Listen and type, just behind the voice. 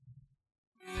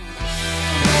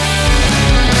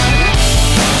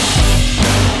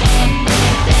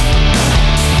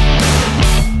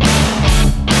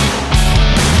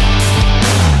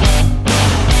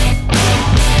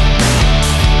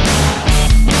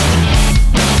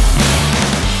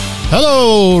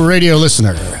Hello, radio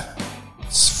listener.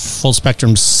 It's Full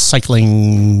Spectrum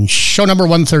Cycling show number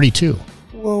 132.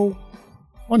 Whoa.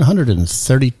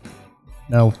 130.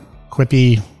 No,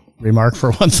 quippy remark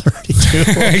for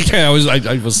 132. Yeah, I was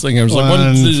thinking, I was like,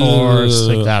 1, 4,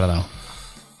 6, I don't know.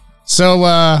 So,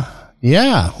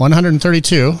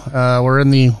 132. We're in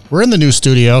the new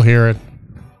studio here at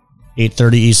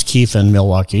 830 East Keefe in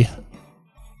Milwaukee.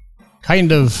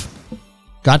 Kind of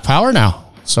got power now.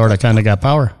 Sort of, kind of got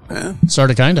power. Yeah.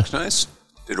 Sort of, kind of. Nice.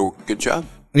 Did a good job.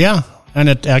 Yeah, and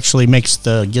it actually makes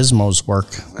the gizmos work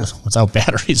without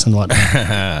batteries and whatnot.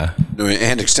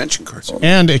 And extension cords.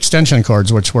 And extension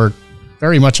cords, which were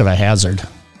very much of a hazard.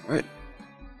 Right.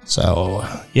 So,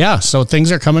 yeah, so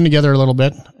things are coming together a little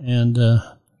bit, and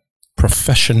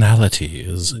professionality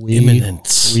is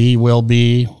imminent. We will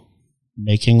be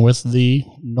making with the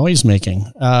noise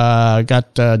making.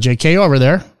 Got JK over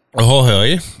there. Oh,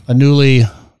 hey. A newly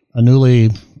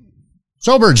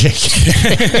sober JK.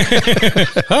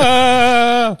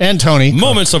 And Tony.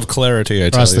 Moments of clarity, I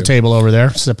tell across you. the table over there,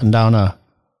 sipping down the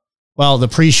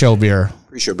pre-show beer.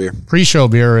 Pre-show beer. Pre-show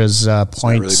beer is Points.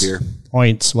 Not really beer.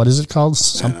 Points. What is it called?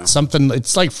 Something.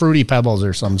 It's like Fruity Pebbles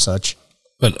or some such.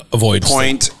 But avoid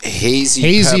Point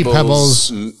Hazy Pebbles,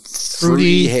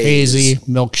 Fruity Hazy Haze.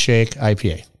 Milkshake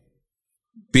IPA.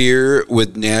 Beer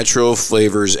with natural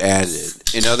flavors added.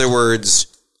 In other words,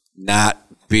 not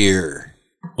beer.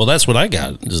 Well, that's what I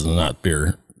got. Is not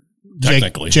beer.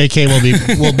 Technically, JK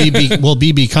will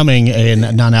be becoming a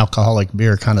non-alcoholic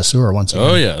beer connoisseur once again.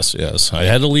 Oh yes. I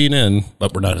had to lean in,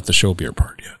 but we're not at the show beer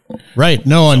part yet. Right.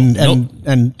 No,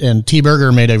 and T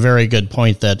Burger made a very good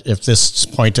point that if this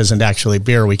point isn't actually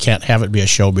beer, we can't have it be a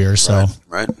show beer. So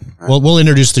Right. we'll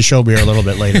introduce the show beer a little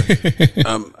bit later.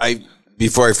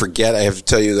 Before I forget, I have to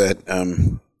tell you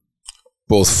that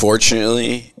both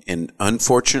fortunately and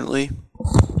unfortunately,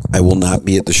 I will not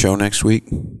be at the show next week.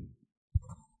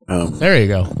 There you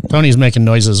go. Tony's making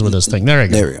noises with his thing. There you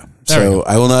go. There we go.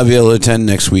 I will not be able to attend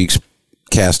next week's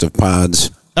cast of pods.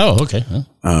 Oh, okay.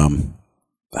 Huh.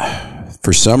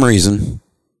 For some reason,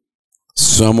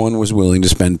 someone was willing to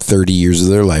spend 30 years of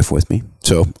their life with me.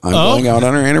 So I'm going out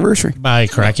on our anniversary. By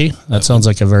cracky. That sounds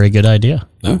like a very good idea.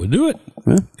 That would do it.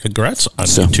 Yeah. Congrats on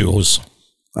you twos.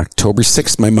 October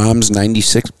 6th, my mom's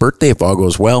 96th birthday. If all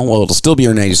goes well, it'll still be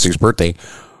her 96th birthday,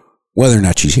 whether or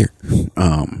not she's here.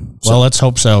 Well, let's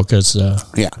hope so, because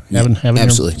having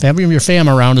absolutely. your fam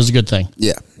around is a good thing.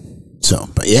 Yeah. So,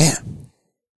 but yeah.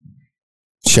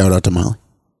 Shout out to Molly.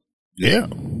 Yeah.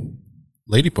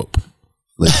 Lady Pope.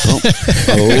 Lady Pope.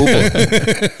 Oh, boy.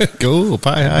 Go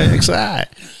Pi High XI.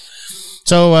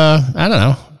 So, I don't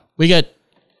know. We got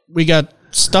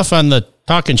stuff on the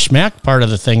Talking Schmack part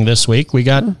of the thing this week. We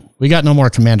got no more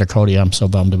Commander Cody. I'm so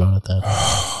bummed about that.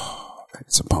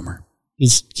 It's a bummer.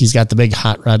 He's got the big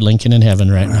hot rod Lincoln in heaven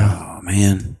right now. Oh,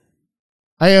 man.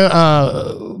 I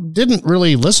didn't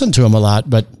really listen to him a lot,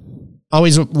 but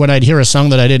always when I'd hear a song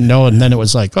that I didn't know, and then it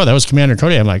was like, oh, that was Commander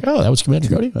Cody. I'm like, oh, that was Commander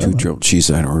Cody. Two drilled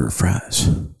cheese I'd order fries.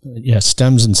 Yeah,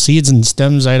 stems and seeds and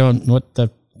stems. I don't know what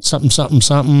the something.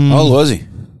 How old was he?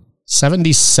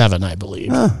 77, I believe.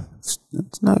 Oh,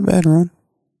 that's not a bad run.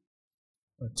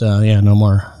 But no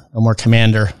more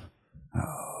Commander.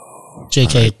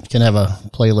 JK can have a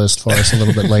playlist for us a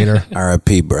little bit later.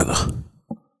 R.I.P., brother.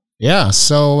 Yeah,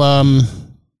 so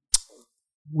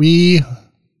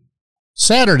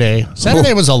Saturday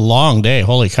was a long day.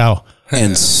 Holy cow.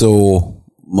 And so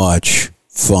much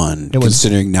fun,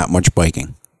 considering not much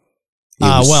biking.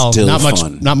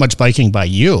 Not much biking by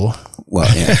you.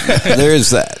 Well, yeah, there is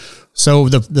that. So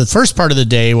the first part of the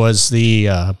day was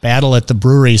the battle at the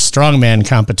brewery strongman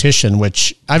competition,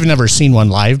 which I've never seen one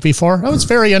live before. That was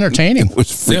very entertaining. It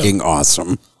was freaking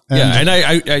awesome. And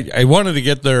I wanted to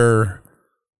get there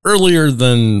earlier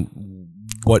than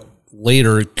what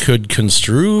later could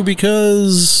construe,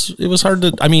 because it was hard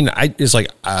to. I mean, it's like,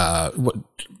 what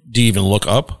do you even look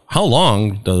up? How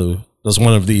long does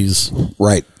one of these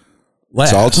last?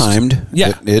 It's all timed.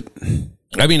 Yeah.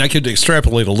 I mean, I could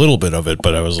extrapolate a little bit of it,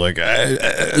 but I was like,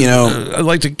 I'd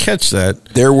like to catch that.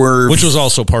 Which was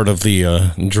also part of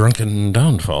the drunken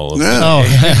downfall of the day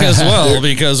as well,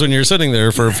 because when you're sitting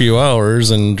there for a few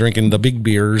hours and drinking the big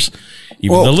beers,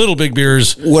 even the little big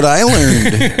beers. What I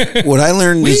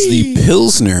learned is the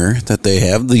Pilsner that they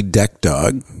have, the Deck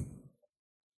Dog,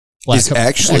 is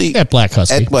actually at Black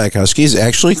Husky. At Black Husky is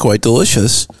actually quite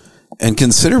delicious and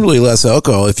considerably less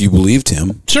alcohol, if you believed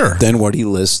him, than what he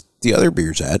lists the other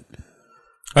beers at.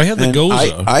 I had the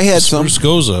Goza. I had some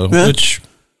Goza, which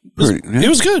it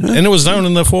was good, and it was down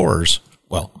in the fours.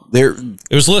 Well, it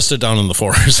was listed down in the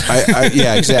fours.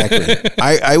 Yeah, exactly.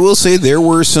 I will say there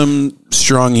were some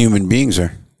strong human beings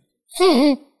there.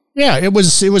 Yeah, it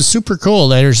was super cool.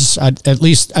 There's at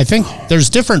least I think there's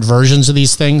different versions of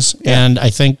these things, and I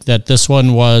think that this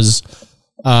one was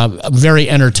a very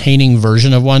entertaining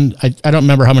version of one. I don't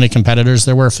remember how many competitors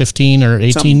there were, 15 or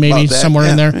 18 maybe, somewhere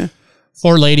in there. Yeah.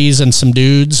 4 ladies and some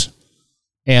dudes,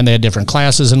 and they had different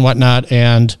classes and whatnot,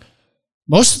 and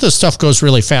most of the stuff goes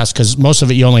really fast because most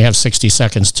of it you only have 60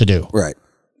 seconds to do. Right.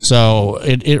 So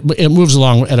it moves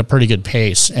along at a pretty good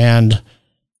pace, and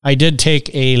I did take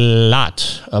a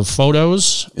lot of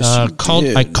photos.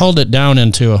 I culled it down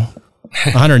into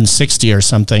 160 or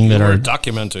something that are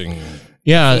documenting.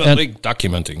 Yeah,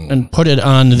 documenting, and put it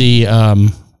on the.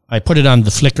 I put it on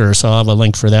the Flickr, so I'll have a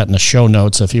link for that in the show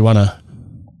notes if you want to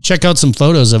check out some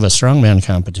photos of a strongman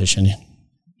competition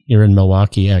here in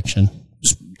Milwaukee. Action.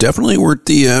 It's definitely worth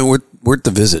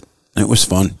the visit. It was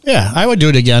fun. Yeah, I would do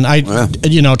it again.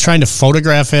 Trying to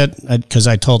photograph it because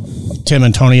I told Tim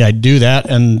and Tony I'd do that,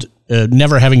 and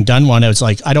never having done one, I was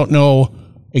like, I don't know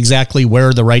exactly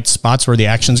where the right spots where the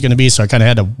action's going to be, so I kind of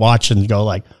had to watch and go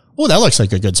like, oh, that looks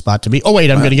like a good spot to be. Oh, wait,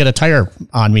 I'm going to get a tire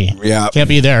on me. Yeah. Can't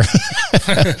be there.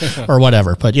 Or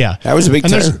whatever. But yeah. That was a big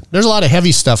tire. There's a lot of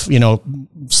heavy stuff,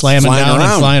 slamming down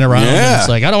and flying around. Yeah. It's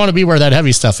like, I don't want to be where that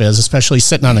heavy stuff is, especially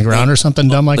sitting on the ground or something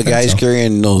dumb like that. The guys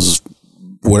carrying those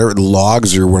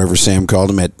logs or whatever Sam called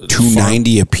them at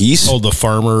 $2.90 a piece. Oh, the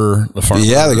farmer.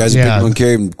 Yeah, the guys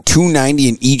carrying $2.90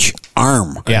 in each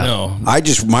arm. Yeah.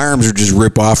 My arms would just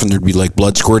rip off and there'd be like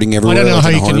blood squirting everywhere. I don't know how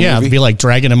you can, be like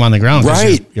dragging them on the ground.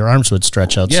 Right. Your arms would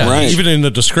stretch out. Yeah. Right. Even in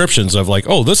the descriptions of like,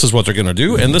 oh, this is what they're going to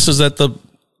do. And this is at the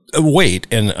weight.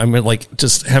 And I'm like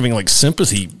just having like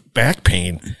sympathy back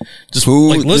pain. Just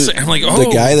listen. I'm like, the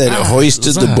guy that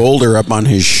hoisted the boulder up on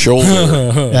his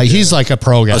shoulder. Yeah, he's like a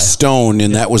pro guy. A stone,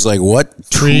 and that was like what?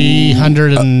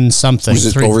 300 and something.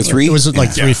 Was it over 3? It was like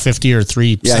 350 or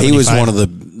 375. Yeah, he was one of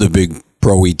the big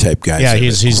pro-y type guys. Yeah,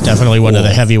 he's definitely one of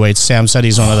the heavyweights. Sam said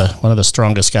he's one of the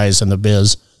strongest guys in the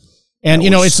biz. And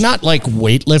it's not like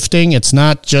weightlifting. It's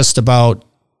not just about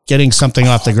getting something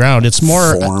off the ground. It's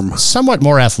more somewhat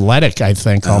more athletic, I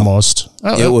think, almost.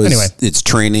 Anyway. It's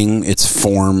training, it's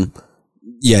form.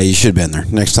 Yeah, you should have been there.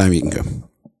 Next time you can go.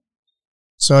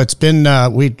 So it's been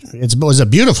it was a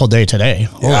beautiful day today.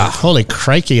 Holy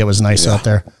crikey, it was nice out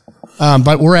there.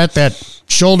 But we're at that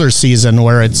shoulder season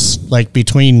where it's like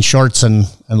between shorts and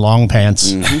long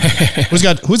pants.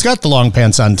 Mm-hmm. Who's got the long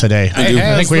pants on today?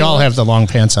 I think we all have the long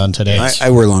pants on today.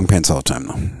 I wear long pants all the time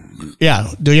though. Yeah,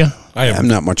 do you? I'm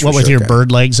not much. What with your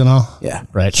bird legs and all? Yeah,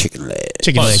 right. Chicken legs.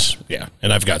 Chicken legs. Yeah,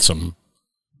 and I've got some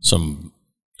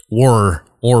war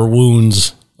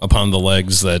wounds upon the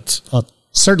legs that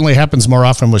certainly happens more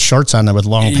often with shorts on than with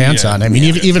long pants on. I mean,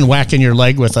 even whacking your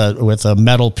leg with a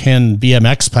metal pin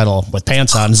BMX pedal with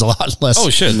pants on is a lot less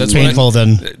that's painful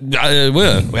than.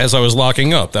 As I was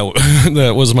locking up,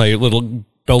 that was my little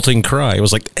belting cry. It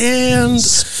was like, and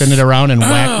spin it around and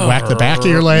whack the back of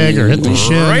your leg or hit the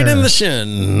shin. Right in the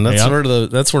shin.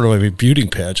 That's where my beauty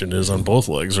pageant is on both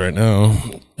legs right now.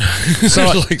 So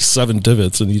like 7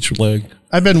 divots in each leg.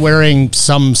 I've been wearing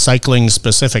some cycling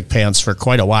specific pants for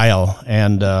quite a while,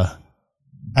 and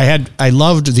I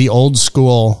loved the old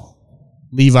school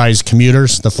Levi's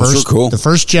commuters, the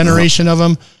first generation of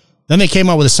them. Then they came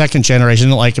out with a second generation.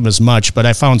 I didn't like them as much, but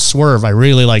I found Swerve. I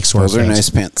really like Swerve. Those are nice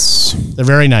pants. They're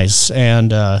very nice,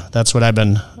 and that's what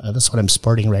I'm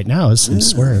sporting right now is some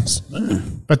Swerves.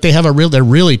 But they're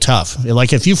really tough.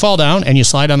 Like if you fall down and you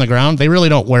slide on the ground, they really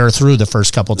don't wear through the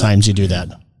first couple times you do that.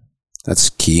 That's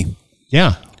key.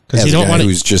 Yeah. Because you don't want to.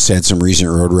 Who's just had some recent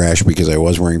road rash because I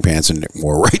was wearing pants and it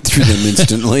wore right through them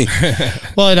instantly.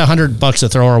 Well, at $100 a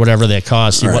throw or whatever they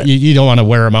cost, you don't want to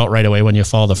wear them out right away when you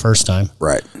fall the first time.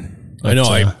 Right. But, I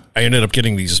know. I ended up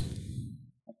getting these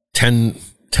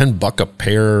 $10 a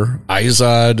pair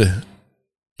Izod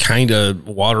kind of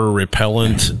water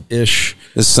repellent ish.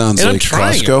 This sounds like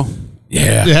Costco.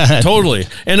 Yeah, totally.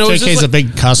 And JK's a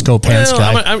big Costco pants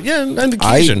guy. On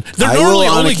occasion. They're normally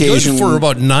only good for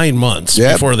about 9 months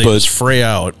before they just fray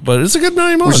out. But it's a good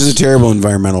 9 months. Which is a terrible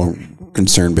environmental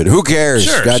concern, but who cares?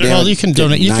 Sure. Well, you can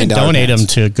donate them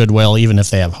to Goodwill even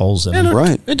if they have holes in them.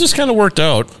 Right. It just kind of worked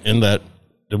out in that.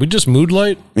 Did we just mood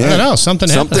light? Yeah. I don't know. Something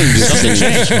just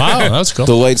changed. Wow, that's cool.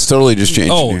 The lights totally just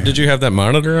changed. Oh, did you have that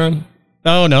monitor on?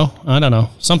 Oh no, I don't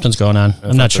know. Something's going on.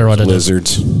 I'm not sure what it is.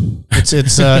 Lizards.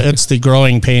 It's the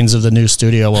growing pains of the new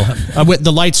studio. Well,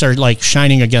 the lights are like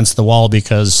shining against the wall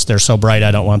because they're so bright.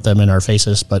 I don't want them in our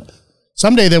faces. But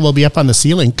someday they will be up on the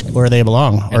ceiling where they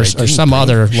belong, or some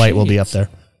other light will be up there.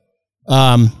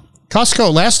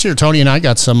 Costco last year, Tony and I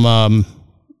got some.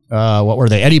 What were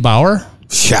they? Eddie Bauer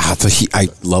Yeah, I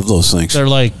love those things. They're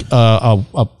like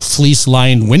a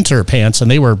fleece-lined winter pants, and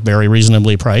they were very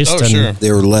reasonably priced. Oh, sure.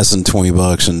 They were less than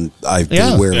 $20, and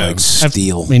they wear like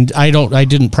steel. I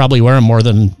didn't probably wear them more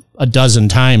than a dozen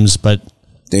times, but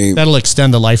that'll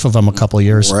extend the life of them a couple of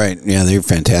years. Right. Yeah, they're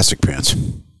fantastic pants.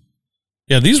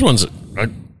 Yeah, these ones,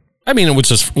 I mean, it was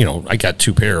just, I got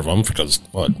 2 pair of them because,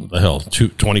 what the hell,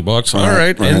 $20. All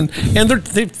right. And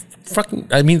they fucking,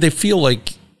 they feel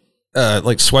like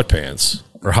sweatpants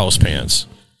or house pants.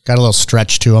 Got a little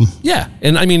stretch to them. Yeah.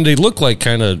 And they look like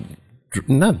kind of,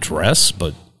 not dress,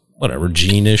 but whatever,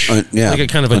 jeanish. Like a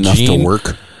kind of a enough jean. to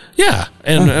work. Yeah.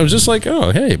 And I was just like,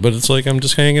 oh, hey, but it's like I'm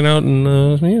just hanging out in,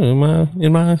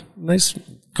 in my nice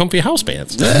comfy house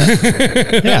pants.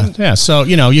 Yeah. So,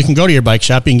 you can go to your bike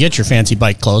shop, you can get your fancy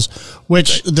bike clothes,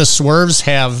 which the Swerves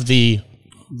have the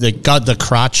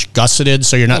crotch gusseted,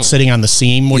 so you're not sitting on the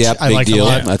seam, which I like a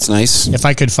lot. That's nice. If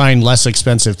I could find less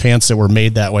expensive pants that were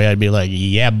made that way, I'd be like,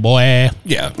 yeah, boy.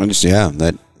 Yeah.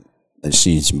 That just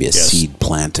needs to be a seed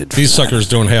planted. These suckers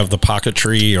don't have the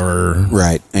pocketry or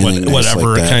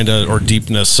whatever like kind of or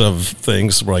deepness of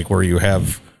things, like where you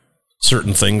have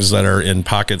certain things that are in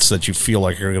pockets that you feel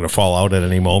like are going to fall out at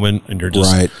any moment, and you're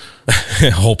just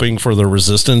hoping for the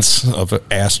resistance of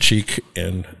ass cheek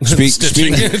and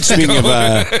speaking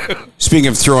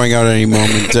of throwing out at any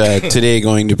moment, today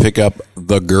going to pick up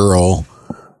the girl.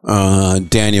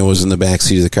 Daniel was in the back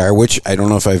seat of the car, which I don't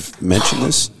know if I've mentioned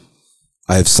this.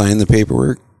 I've signed the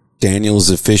paperwork. Daniel is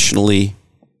officially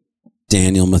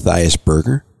Daniel Matthias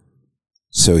Berger.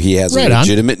 So he has a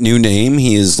legitimate new name.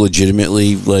 He is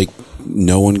legitimately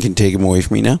no one can take him away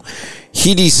from me now.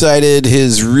 He decided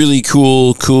his really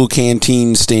cool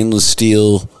canteen stainless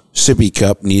steel sippy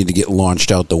cup needed to get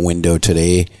launched out the window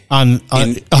today. In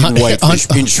Whitefish,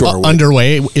 in Shorewood.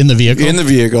 Underway in the vehicle? In the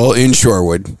vehicle, in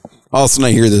Shorewood. All of a sudden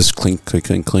I hear this clink, clink,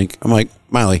 clink, clink. I'm like,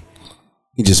 Miley,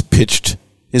 he just pitched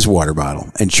his water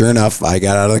bottle. And sure enough, I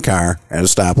got out of the car at a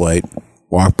stoplight,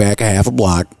 walked back a half a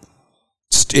block.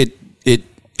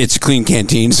 It's a clean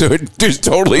canteen, so it's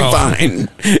totally fine.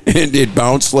 And it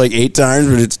bounced 8 times,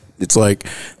 but it's like,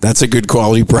 that's a good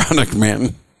quality product,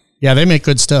 man. Yeah, they make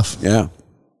good stuff. Yeah.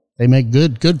 They make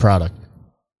good product.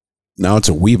 Now it's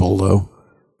a Weeble, though.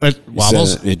 It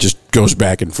wobbles? It just goes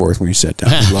back and forth when you sit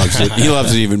down. He loves it. He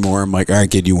loves it even more. I'm like, all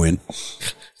right, kid, you win.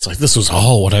 It's like, this was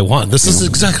all what I want. This is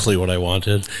exactly what I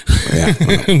wanted. Yeah.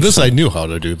 I knew how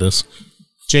to do this.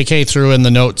 JK threw in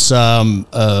the notes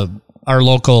our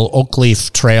local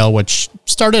Oakleaf Trail, which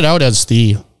started out as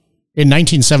in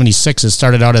 1976, it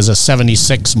started out as a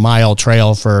 76-mile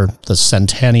trail for the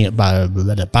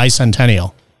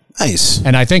bicentennial. Nice.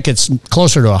 And I think it's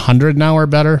closer to 100 now or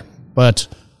better, but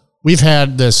we've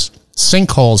had this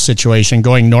sinkhole situation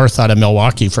going north out of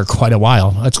Milwaukee for quite a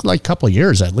while. It's like a couple of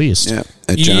years at least. Yeah,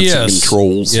 at Johnson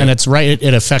Controls. And it's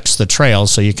it affects the trail,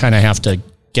 so you kind of have to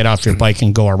get off your bike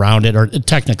and go around it, or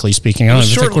technically speaking, I don't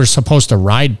think we're supposed to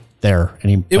ride there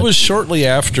anymore. It was shortly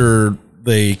after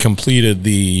they completed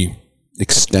the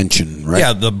extension, right?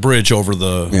 Yeah, the bridge over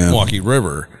the Milwaukee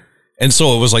River. And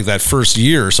so it was like that first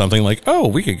year or something, like, oh,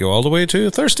 we could go all the way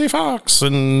to Thirsty Fox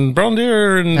and Brown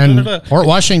Deer and Fort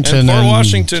Washington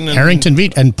and Harrington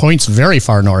Beach, and points very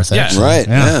far north. Yeah. Actually. Right.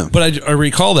 Yeah. But I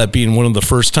recall that being one of the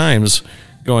first times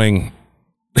going,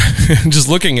 just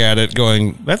looking at it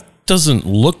going, that doesn't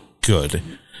look good.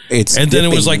 Then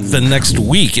it was like the next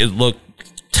week, it looked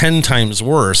 10 times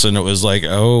worse, and it was like,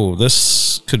 oh,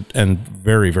 this could end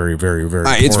very, very, very, very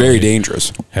poorly. It's very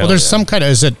dangerous. Well, there's some kind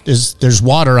of there's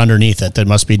water underneath it that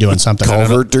must be doing something.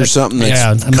 Culvert or something.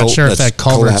 I'm not sure if that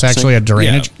culvert's actually a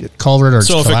drainage culvert or.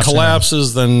 So if it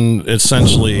collapses, then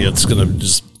essentially it's going to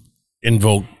just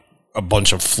invoke a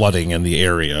bunch of flooding in the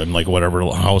area, and like whatever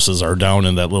houses are down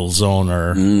in that little zone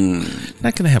are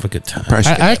not going to have a good time.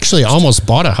 I actually almost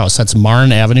bought a house. That's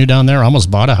Marne Avenue down there. I almost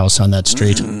bought a house on that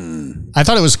street. I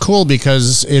thought it was cool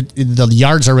because the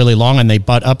yards are really long and they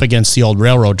butt up against the old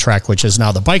railroad track, which is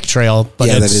now the bike trail. But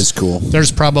that is cool.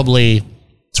 There's probably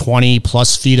 20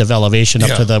 plus feet of elevation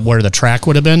up to where the track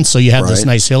would have been. So you have this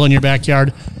nice hill in your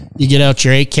backyard. You get out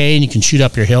your AK and you can shoot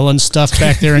up your hill and stuff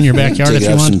back there in your backyard if you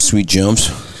want. Some sweet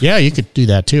jumps. Yeah, you could do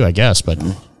that too, I guess. But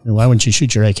why wouldn't you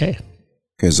shoot your AK?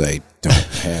 Because I don't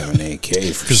have an AK.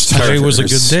 Because today was a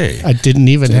good day. I didn't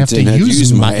even have to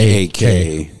use my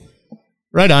AK.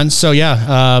 Right on. So,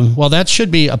 well, that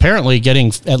should be apparently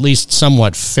getting at least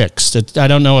somewhat fixed. I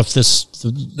don't know if this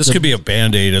could be a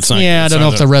Band-Aid. It's not. Yeah, I don't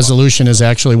know if the resolution is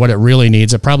actually what it really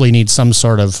needs. It probably needs some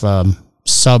sort of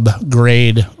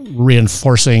sub-grade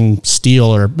reinforcing steel,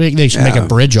 or they should make a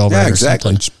bridge over it or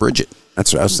exactly. something. Just bridge it.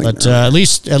 That's what I was thinking. But at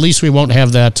least we won't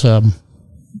have that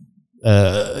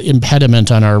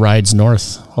impediment on our rides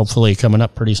north, hopefully coming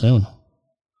up pretty soon.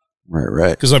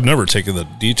 Right. Because I've never taken the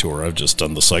detour. I've just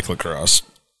done the cyclocross.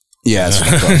 Yeah,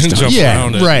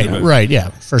 right. Yeah,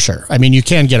 for sure. I mean, you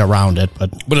can get around it,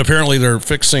 but apparently they're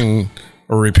fixing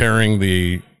or repairing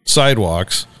the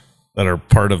sidewalks that are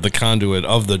part of the conduit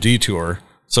of the detour.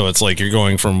 So it's like you're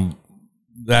going from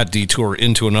that detour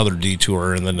into another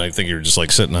detour, and then I think you're just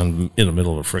like sitting in the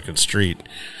middle of a frickin' street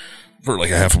for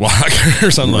like a half a block or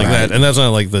something like that. And that's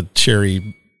not like the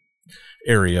Cherry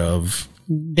area of...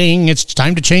 Ding, it's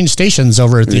time to change stations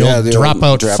over at the old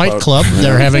Dropout Fight Club.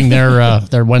 They're having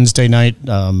their Wednesday night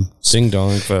Sing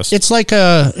Dong Fest. It's like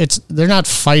they're not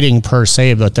fighting per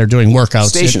se, but they're doing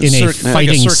workouts in a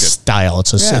fighting style.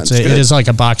 It is like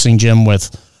a boxing gym with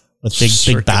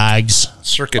big bags.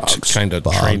 Circuit kind of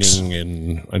training,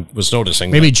 and I was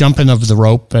noticing maybe jumping over the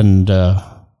rope and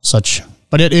such.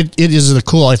 But it is the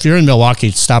cool. If you're in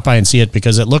Milwaukee, stop by and see it,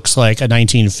 because it looks like a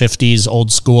 1950s old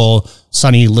school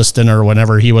Sonny Liston or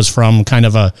whenever he was from, kind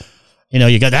of a,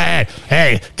 you go,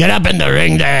 hey, get up in the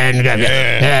ring then.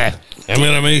 Yeah. I'm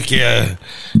going to make you,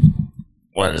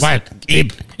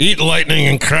 eat lightning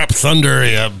and crap thunder,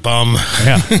 you bum.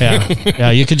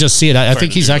 Yeah, you could just see it. I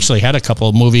think he's actually had a couple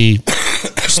of movie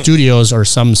studios or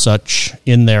some such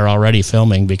in there already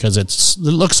filming, because it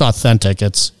looks authentic.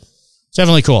 It's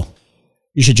definitely cool.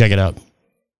 You should check it out.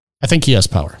 I think he has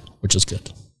power, which is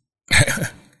good.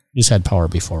 He's had power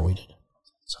before we did.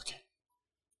 It's okay.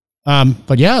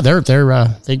 But yeah,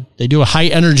 they do a high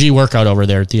energy workout over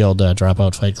there at the old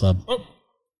Dropout Fight Club. Oh.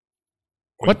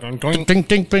 What? Ding, ding,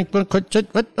 ding, ding, what?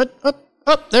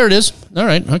 Oh, there it is. All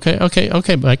right. Okay,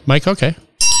 Mike. Okay.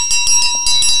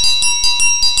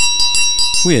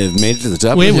 We have made it to the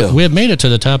top of the hill. We have made it to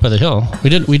the top of the hill. We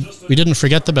didn't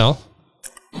forget the bell.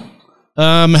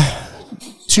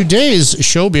 Today's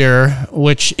show beer,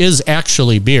 which is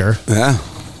actually beer. Yeah.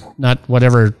 Not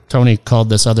whatever Tony called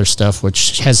this other stuff,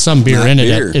 which has some beer in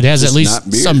it. It has at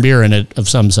least some beer in it of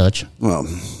some such. Well,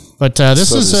 but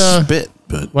this is spit.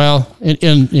 But well,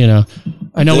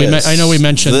 I know we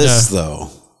mentioned this though.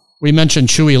 We mentioned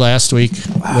Chewy last week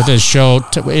with his show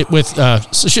with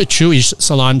Chewy's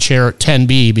Salon Chair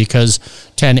 10B, because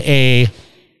 10A.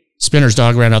 Spinner's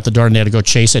dog ran out the door and they had to go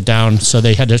chase it down, so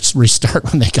they had to restart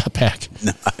when they got back.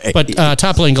 Nice. But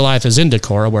Toppling Goliath is in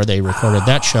Decorah, where they recorded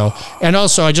that show. And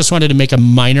also, I just wanted to make a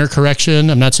minor correction.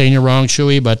 I'm not saying you're wrong,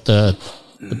 Chewy, but the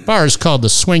bar is called the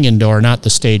Swinging Door, not the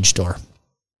Stage Door.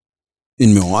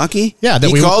 In Milwaukee? Yeah.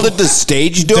 He called it the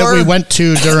Stage Door? That we went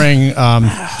to during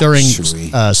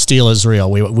Steel is Real.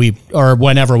 We or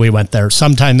whenever we went there,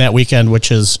 sometime that weekend,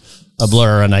 which is a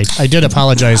blur. And I did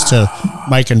apologize to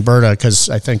Mike and Berta, because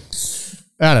I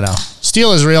don't know.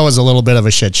 Steel is Real was a little bit of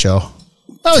a shit show.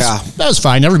 That was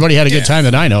fine. Everybody had a good time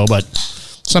that I know, but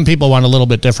some people want a little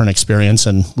bit different experience,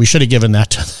 and we should have given that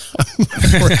to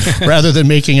them rather than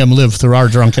making them live through our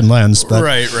drunken lens. But,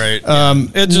 right.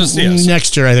 It just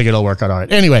next year, I think it'll work out all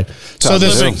right. Anyway, so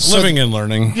this living and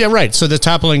learning. Yeah, right. So the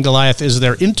Toppling Goliath is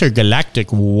their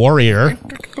Intergalactic Warrior,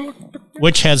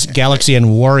 which has Galaxy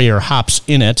and Warrior hops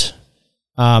in it.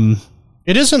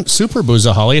 It isn't super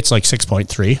boozaholic. It's like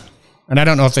 6.3. And I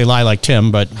don't know if they lie like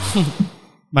Tim, but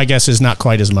my guess is not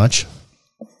quite as much.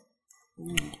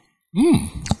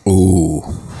 Ooh.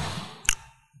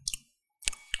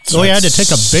 So you had to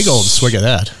take a big old swig of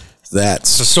that. That's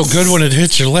so good when it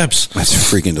hits your lips. That's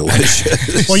freaking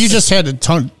delicious. Well, you just had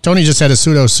Tony just had a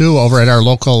pseudo sue over at our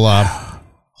local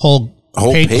whole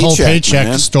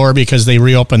paycheck store, because they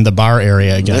reopened the bar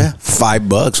area again. Yeah,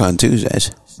 $5 on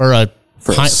Tuesdays for a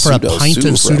pint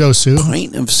of pseudo sue.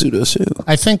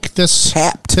 I think this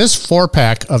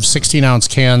 4-pack of 16-ounce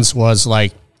cans was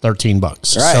like $13.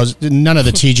 Right. So none of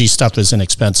the TG stuff is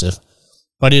inexpensive,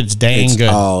 but it's good.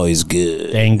 Always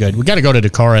good. Dang good. We got to go to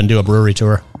Decorah and do a brewery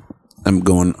tour. I'm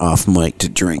going off mic to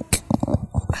drink.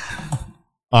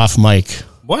 Off mic.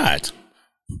 What?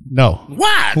 No.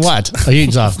 What?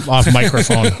 He's off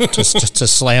microphone to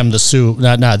slam the Sioux.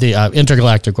 The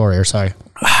Intergalactic Warrior. Sorry.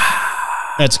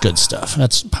 That's good stuff.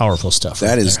 That's powerful stuff.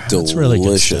 That is delicious. That's really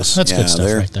good stuff. That's good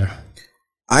stuff right there.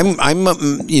 I'm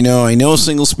I know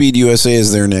Single Speed USA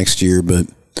is there next year, but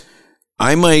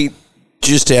I might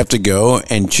just have to go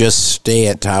and just stay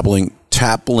at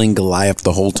Toppling Goliath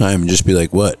the whole time and just be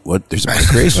like, what? There's a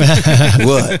crazy.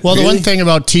 What? Well, the one thing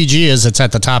about TG is it's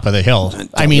at the top of the hill.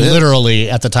 I mean, literally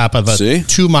at the top of a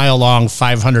 2-mile long,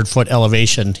 500-foot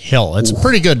elevation hill. It's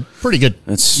pretty good.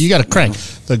 You got to crank.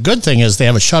 The good thing is they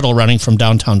have a shuttle running from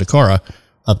downtown Decorah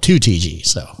up to TG,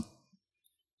 so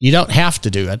you don't have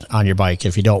to do it on your bike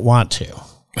if you don't want to.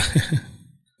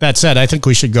 That said, I think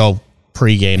we should go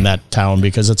pregame that town,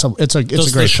 because it's a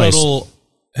great place.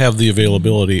 have the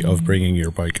availability of bringing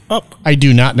your bike up. I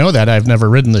do not know that. I've never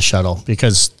ridden the shuttle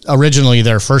because originally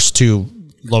their first two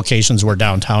locations were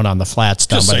downtown on the flats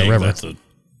down by the river.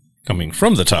 Coming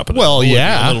from the top of the hill.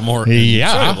 A little more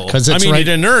because it's you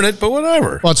didn't earn it, but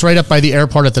whatever. Well, it's right up by the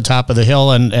airport at the top of the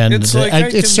hill, and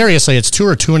it's seriously, it's 2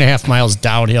 or 2.5 miles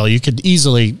downhill. You could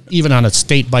easily, even on a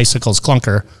state bicycles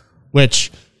clunker,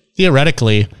 which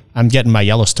theoretically I'm getting my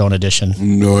Yellowstone edition.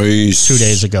 Nice. 2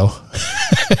 days ago.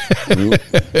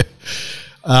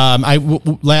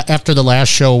 After the last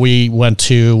show, we went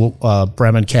to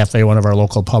Bremen Cafe, one of our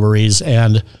local pubberies,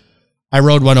 and I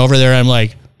rode one over there. I'm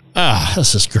like,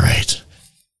 this is great.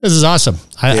 This is awesome.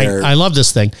 I love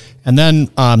this thing. And then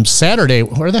Saturday,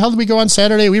 where the hell did we go on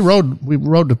Saturday? We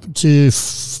rode to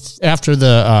after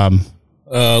the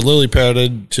Lily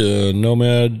Padded to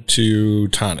Nomad to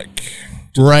Tonic.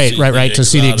 Right, to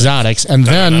see the exotics. And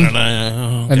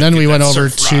then we went over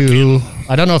to,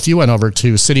 I don't know if you went over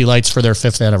to City Lights for their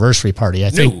 5th anniversary party. I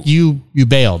think you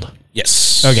bailed.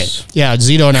 Yes. Okay. Yeah,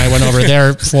 Zito and I went over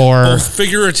there for... both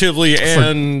figuratively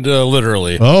and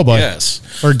literally. Oh, boy. Yes.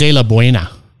 For De La Buena.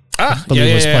 I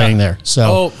believe was playing there.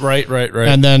 So. Right.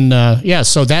 And then,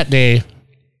 so that day,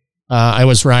 I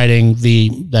was riding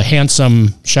the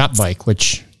Handsome shop bike,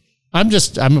 which I'm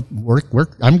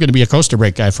going to be a Coaster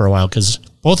Break guy for a while because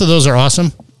both of those are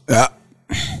awesome. Yeah.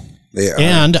 They are.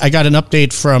 And I got an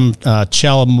update from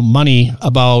Chell Money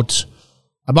about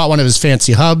one of his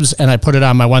fancy hubs, and I put it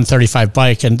on my 135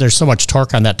 bike, and there's so much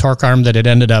torque on that torque arm that it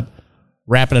ended up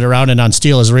wrapping it around, and on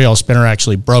Steel is Real, Spinner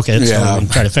actually broke it, so I'm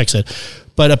trying to fix it.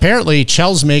 But apparently,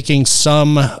 Chell's making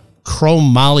some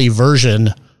chrome moly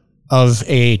version of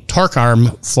a torque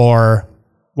arm for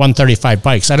 135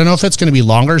 bikes. I don't know if it's going to be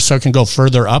longer, so it can go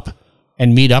further up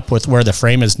and meet up with where the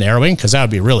frame is narrowing, because that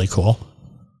would be really cool.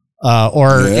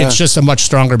 It's just a much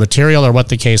stronger material, or what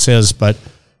the case is, but...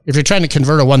 if you're trying to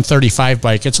convert a 135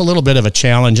 bike, it's a little bit of a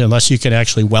challenge unless you can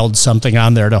actually weld something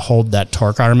on there to hold that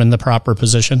torque arm in the proper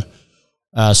position.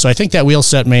 So I think that wheel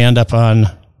set may end up on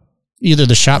either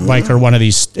the shop bike or one of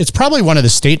these. It's probably one of the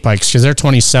state bikes because they're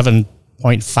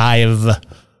 27.5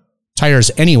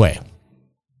 tires anyway.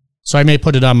 So I may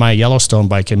put it on my Yellowstone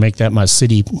bike and make that my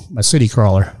city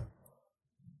crawler.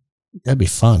 That'd be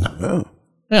fun. Oh.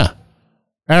 Yeah.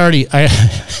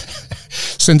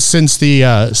 Since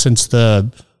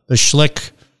the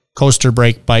Schlick Coaster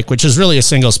Brake bike, which is really a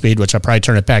single speed, which I'll probably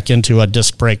turn it back into a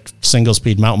disc brake single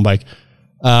speed mountain bike,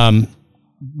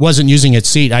 wasn't using its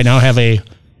seat. I now have a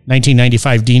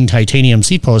 1995 Dean titanium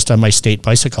seat post on my state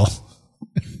bicycle,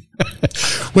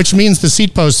 which means the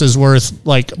seat post is worth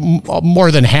like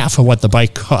more than half of what the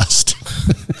bike cost.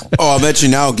 I'll bet you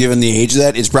now, given the age of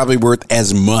that, it's probably worth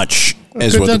as much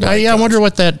as what the bike I wonder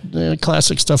what that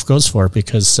classic stuff goes for,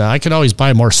 because I could always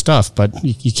buy more stuff, but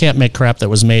you can't make crap that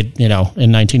was made, in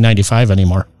 1995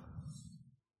 anymore.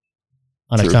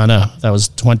 On account of that was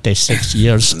 26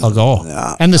 years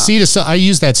ago. And the seat is, I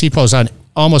use that seat post on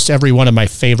almost every one of my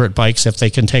favorite bikes if they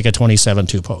can take a 27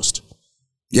 two-post.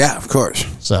 Yeah, of course.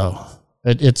 So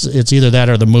it's either that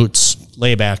or the Moots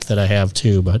layback that I have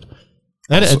too, but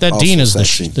that Dean is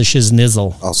sexy. the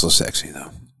shiznizzle. Also sexy though.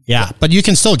 Yeah, but you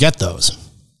can still get those.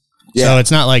 Yeah. So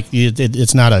it's not like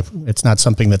it's not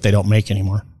something that they don't make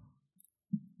anymore.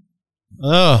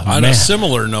 Oh, on a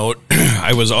similar note,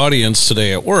 I was audience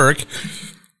today at work.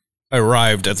 I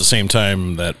arrived at the same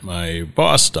time that my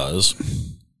boss does,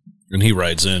 and he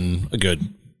rides in a good,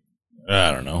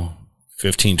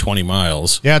 15, 20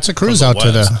 miles. Yeah, it's a cruise out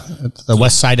to the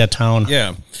west side of town.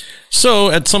 Yeah.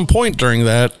 So at some point during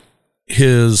that,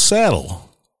 his saddle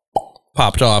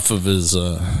popped off of his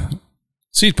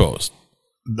seat post.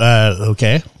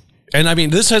 Okay. And I mean,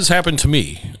 this has happened to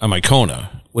me on my Kona,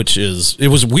 it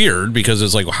was weird because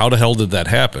it's like, how the hell did that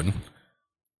happen?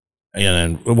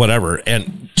 And whatever.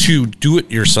 And to do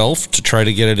it yourself, to try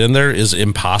to get it in there is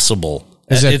impossible.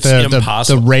 Is it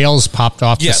the rails popped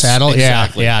off the saddle?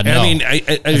 Exactly. Yeah. No. I mean, I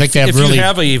think they have you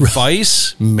have a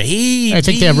vice, maybe. I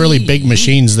think they have really big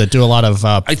machines that do a lot of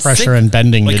pressure and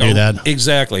bending to do that.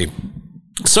 Exactly.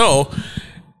 So,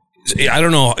 I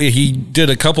don't know. He did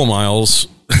a couple miles,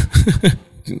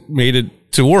 made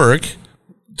it to work,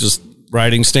 just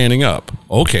riding standing up.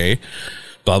 Okay.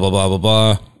 Blah, blah, blah, blah,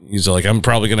 blah. He's like, I'm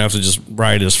probably going to have to just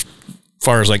ride as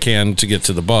far as I can to get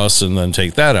to the bus and then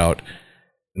take that out.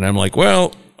 And I'm like,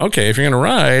 well, okay, if you're going to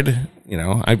ride,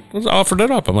 I offered it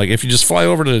up. I'm like, if you just fly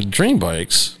over to Dream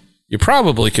Bikes, you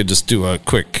probably could just do a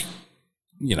quick,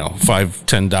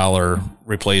 $5-10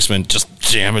 replacement, just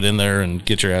jam it in there and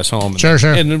get your ass home. Sure.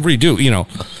 And then redo,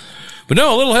 But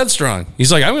no, a little headstrong.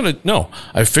 He's like,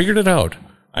 I figured it out.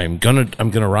 I'm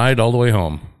gonna ride all the way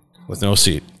home. With no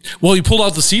seat. Well, he pulled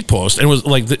out the seat post and was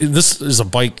like, this is a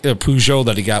bike, a Peugeot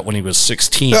that he got when he was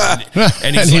 16.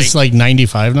 And he's like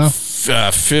 95 now?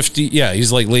 50. Yeah,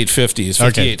 he's like late 50s, 58.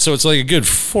 Okay. So it's like a good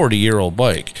 40-year-old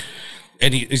bike.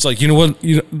 And he's like, you know what?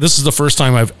 This is the first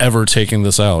time I've ever taken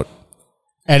this out.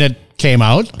 And it came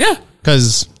out? Yeah.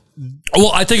 Because...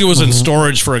 Well, I think it was in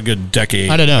storage for a good decade,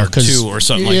 I don't know, or two or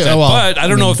something like that. Well, but I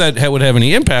don't know if that would have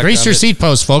any impact. Grease your seat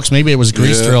post, folks. Maybe it was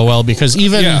greased real well because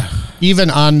even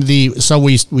on the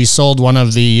we sold one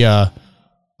of the I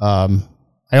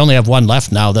only have one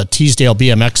left now, the Teasdale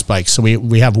BMX bike. So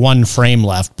we have one frame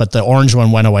left, but the orange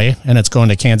one went away and it's going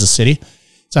to Kansas City.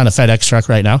 It's on a FedEx truck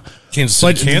right now. Kansas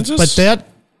City, Kansas? But that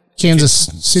Kansas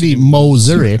City,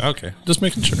 Missouri. Okay, just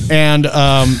making sure. And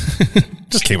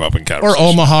just came up in conversation. Or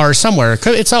Omaha or somewhere.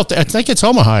 It's out there. I think it's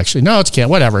Omaha actually. No, it's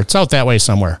whatever. It's out that way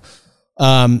somewhere.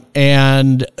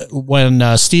 And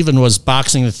when Steven was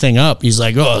boxing the thing up, he's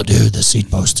like, "Oh, dude, the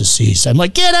seat post is seized." I'm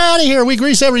like, "Get out of here! We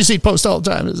grease every seat post all the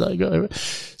time." It's like,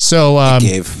 so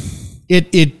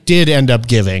it did end up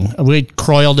giving. We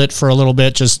croiled it for a little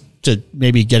bit just to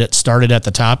maybe get it started at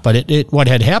the top, but what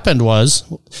had happened was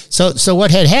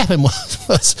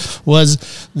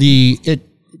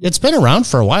it's been around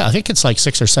for a while. I think it's like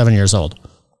 6 or 7 years old.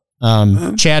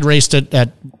 Chad raced it at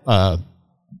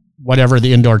whatever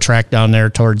the indoor track down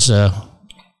there towards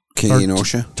Canadian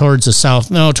Ocean, towards the south.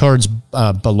 No, towards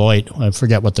Beloit. I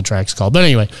forget what the track's called, but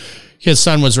anyway, his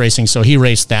son was racing, so he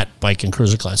raced that bike in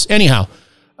cruiser class. Anyhow,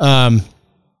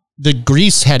 the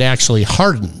grease had actually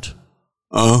hardened.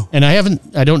 Oh. And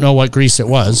I don't know what grease it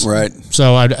was. Right.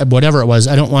 So whatever it was,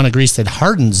 I don't want a grease that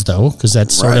hardens though, because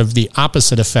that's sort of the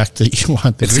opposite effect that you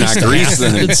want the grease to have. It's not grease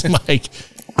then. It's like...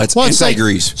 That's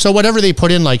anti-grease. Like, so whatever they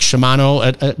put in, like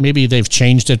Shimano, maybe they've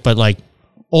changed it, but like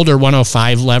older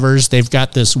 105 levers, they've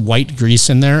got this white grease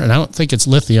in there, and I don't think it's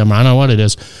lithium. I don't know what it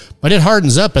is. But it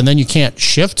hardens up, and then you can't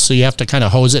shift, so you have to kind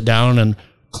of hose it down and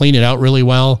clean it out really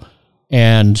well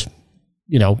and,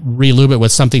 re-lube it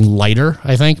with something lighter,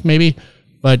 I think, maybe.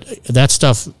 But that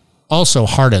stuff also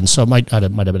hardens, so it might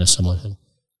have been a similar thing.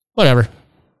 Whatever.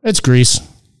 It's grease.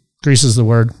 Grease is the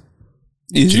word.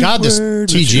 This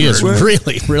TG is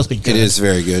really, really good. It is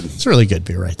very good. It's a really good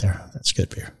beer right there. That's good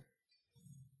beer.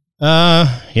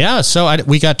 So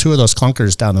we got 2 of those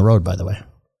clunkers down the road, by the way.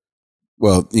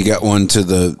 Well, you got one to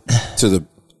the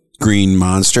Green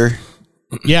Monster.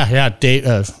 Yeah.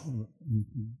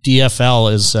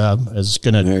 DFL is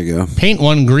going to paint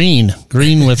one green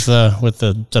with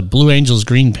the Blue Angels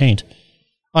green paint.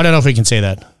 I don't know if we can say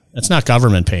that. It's not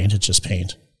government paint. It's just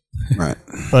paint. Right.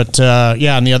 But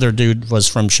and the other dude was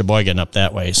from Sheboygan up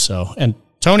that way. So, and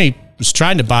Tony was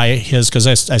trying to buy his because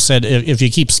I said, if you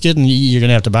keep skidding, you're going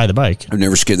to have to buy the bike. I've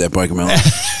never skid that bike in my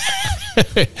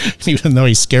life. Even though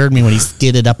he scared me when he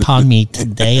skidded upon me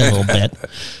today a little bit.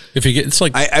 If you get, it's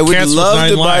like I would love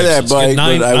to buy that bike,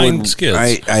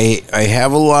 but I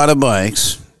have a lot of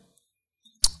bikes,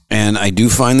 and I do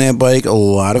find that bike a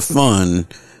lot of fun.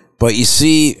 But you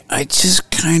see, I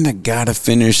just kind of got to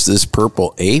finish this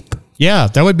Purple Ape. Yeah,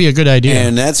 that would be a good idea.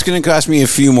 And that's going to cost me a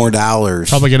few more dollars.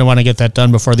 Probably going to want to get that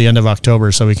done before the end of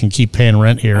October so we can keep paying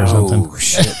rent here or something. Oh,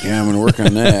 shit. Yeah, I'm going to work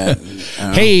on that.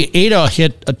 Hey, Ada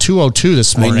hit a 202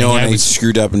 this morning. I know, and I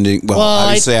screwed up and didn't. Well,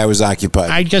 obviously I was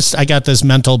occupied. I got this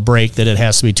mental break that it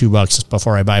has to be $2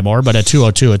 before I buy more, but at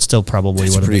 202 it still probably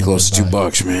would have been pretty close to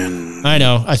 $2, man. I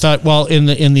know. I thought, well, in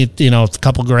the a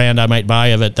couple grand I might buy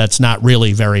of it, that's not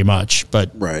really very much,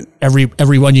 but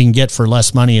every one you can get for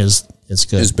less money is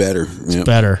good. It's better. It's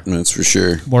better. That's for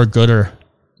sure. More gooder.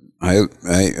 I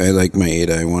like my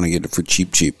Ada. I want to get it for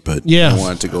cheap, but I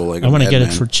want it to go like I want to get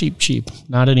it for cheap.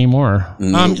 Not anymore.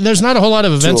 No. There's not a whole lot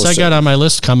of events I got on my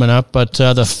list coming up, but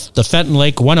the Fenton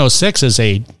Lake 106 is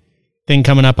a thing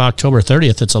coming up October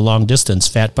 30th. It's a long distance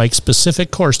fat bike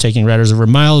specific course taking riders over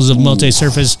miles of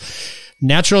multi-surface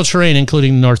natural terrain,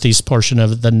 including the northeast portion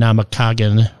of the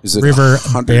Namakagon River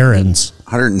Barrens.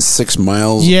 106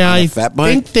 miles. Yeah, on a fat bike?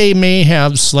 I think they may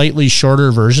have slightly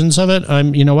shorter versions of it.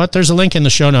 You know what? There's a link in the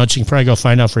show notes. You can probably go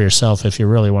find out for yourself if you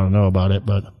really want to know about it,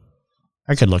 but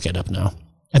I could look it up now.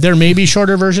 There may be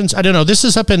shorter versions. I don't know. This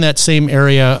is up in that same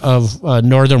area of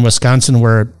northern Wisconsin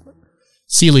where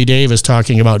Seeley Dave is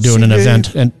talking about doing an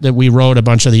event, and that we rode a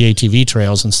bunch of the ATV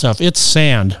trails and stuff. It's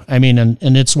sand. I mean, and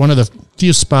it's one of the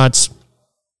few spots,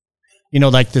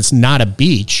 like that's not a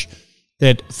beach,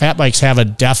 that fat bikes have a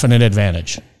definite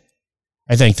advantage.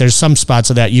 I think there's some spots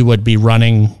of that you would be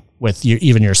running with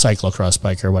even your cyclocross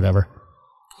bike or whatever.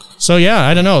 So yeah,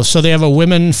 I don't know. So they have a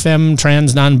women, femme,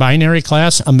 trans, non-binary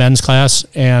class, a men's class,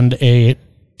 and a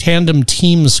tandem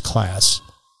teams class.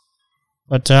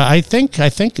 But I think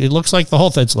it looks like the whole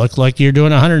thing's looked like you're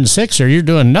doing 106 or you're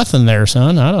doing nothing there,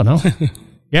 son. I don't know.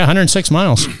 Yeah, 106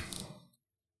 miles.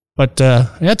 But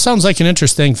that sounds like an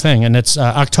interesting thing, and it's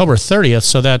October 30th,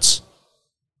 so that's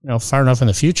far enough in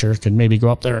the future. Could maybe go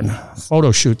up there and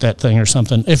photo shoot that thing or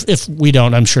something. If we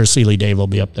don't, I'm sure Sealy Dave will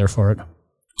be up there for it.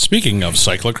 Speaking of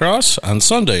cyclocross, on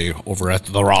Sunday over at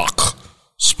The Rock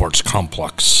Sports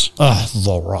Complex.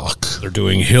 The Rock. They're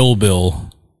doing Hillbill.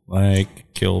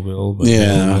 Like Kill Bill, but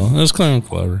yeah, that's kind of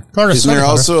clever. Isn't there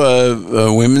also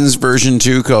a women's version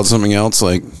too called something else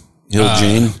like Hill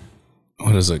Jane?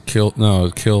 What is it? Kill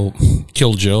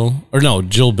Jill, or no,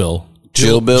 Jill Bill.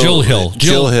 Jill Hill.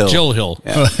 Jill Hill.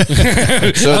 Yeah.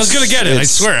 So I was gonna get it. I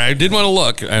swear, I didn't want to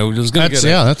look. I was gonna get it.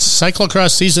 Yeah, that's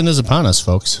cyclocross season is upon us,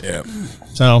 folks. Yeah.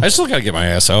 So I still gotta get my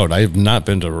ass out. I have not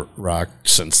been to Rock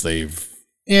since they've.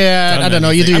 Yeah, I don't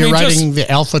know. Either you're riding the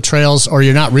Alpha Trails or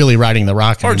you're not really riding the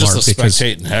Rock anymore. Or just the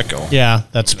Spectate and Heckle. Yeah,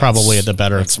 that's probably the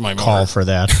better call for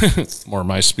that. More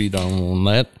my speed on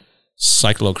that.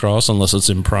 Cyclocross, unless it's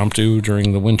impromptu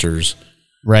during the winters.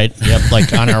 Right. Yep.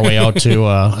 Like on our way out to,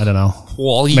 I don't know,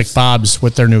 McBob's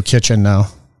with their new kitchen now.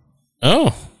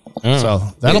 Oh. So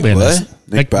that'll be nice.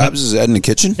 McBob's is adding a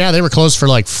kitchen? Yeah, they were closed for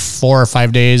like 4 or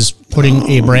 5 days, putting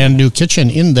a brand new kitchen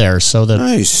in there so that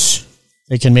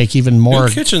they can make even more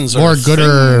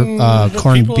gooder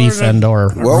corned beef and or.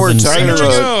 While we're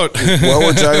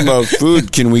talking about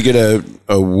food, can we get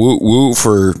a woo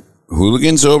for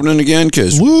Hooligans opening again?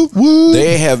 Because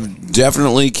they have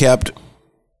definitely kept.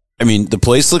 I mean, the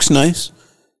place looks nice.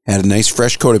 Had a nice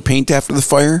fresh coat of paint after the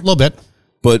fire. A little bit.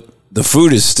 But the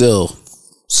food is still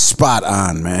spot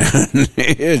on, man.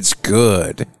 It's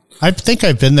good. I think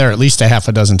I've been there at least a half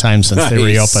a dozen times since they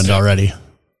reopened already.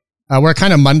 We're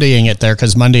kind of Mondaying it there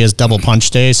because Monday is double punch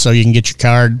day, so you can get your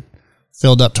card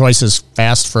filled up twice as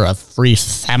fast for a free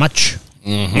sandwich.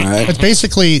 Mm-hmm. Right. It's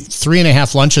basically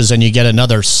 3.5 lunches and you get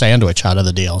another sandwich out of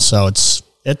the deal. So it's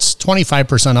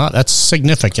 25% off. That's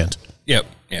significant. Yep.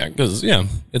 Yeah, because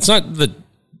it's not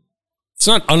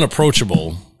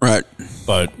unapproachable, right?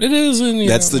 But it is.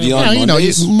 That's the deal. On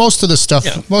Mondays. Most of the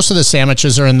stuff, most of the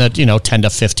sandwiches are in the $10 to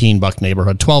 $15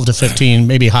 neighborhood, 12 to 15.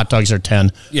 Maybe hot dogs are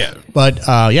 10. Yeah, but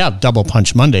double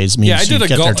punch Mondays means you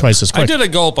get there twice as quick. I did a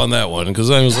gulp on that one because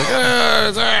I was like,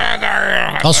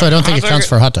 also, I don't think it counts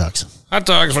for hot dogs. Hot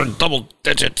dogs for double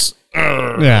digits.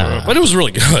 Yeah, but it was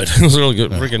really good. It was really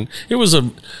good. Freaking, it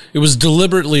was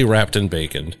deliberately wrapped in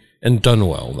bacon. And done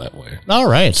well that way. All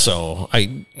right. So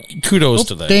kudos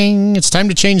to that. Ding. It's time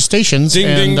to change stations. Ding,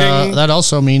 ding, ding. That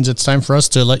also means it's time for us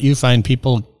to let you find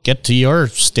people get to your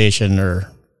station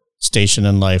or station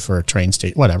in life or a train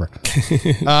station, whatever.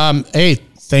 Hey,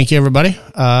 thank you, everybody.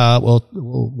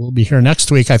 We'll be here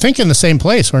next week. I think in the same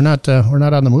place. We're not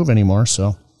on the move anymore.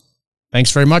 So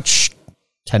thanks very much.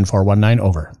 10419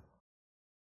 over.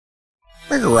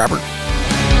 Robert.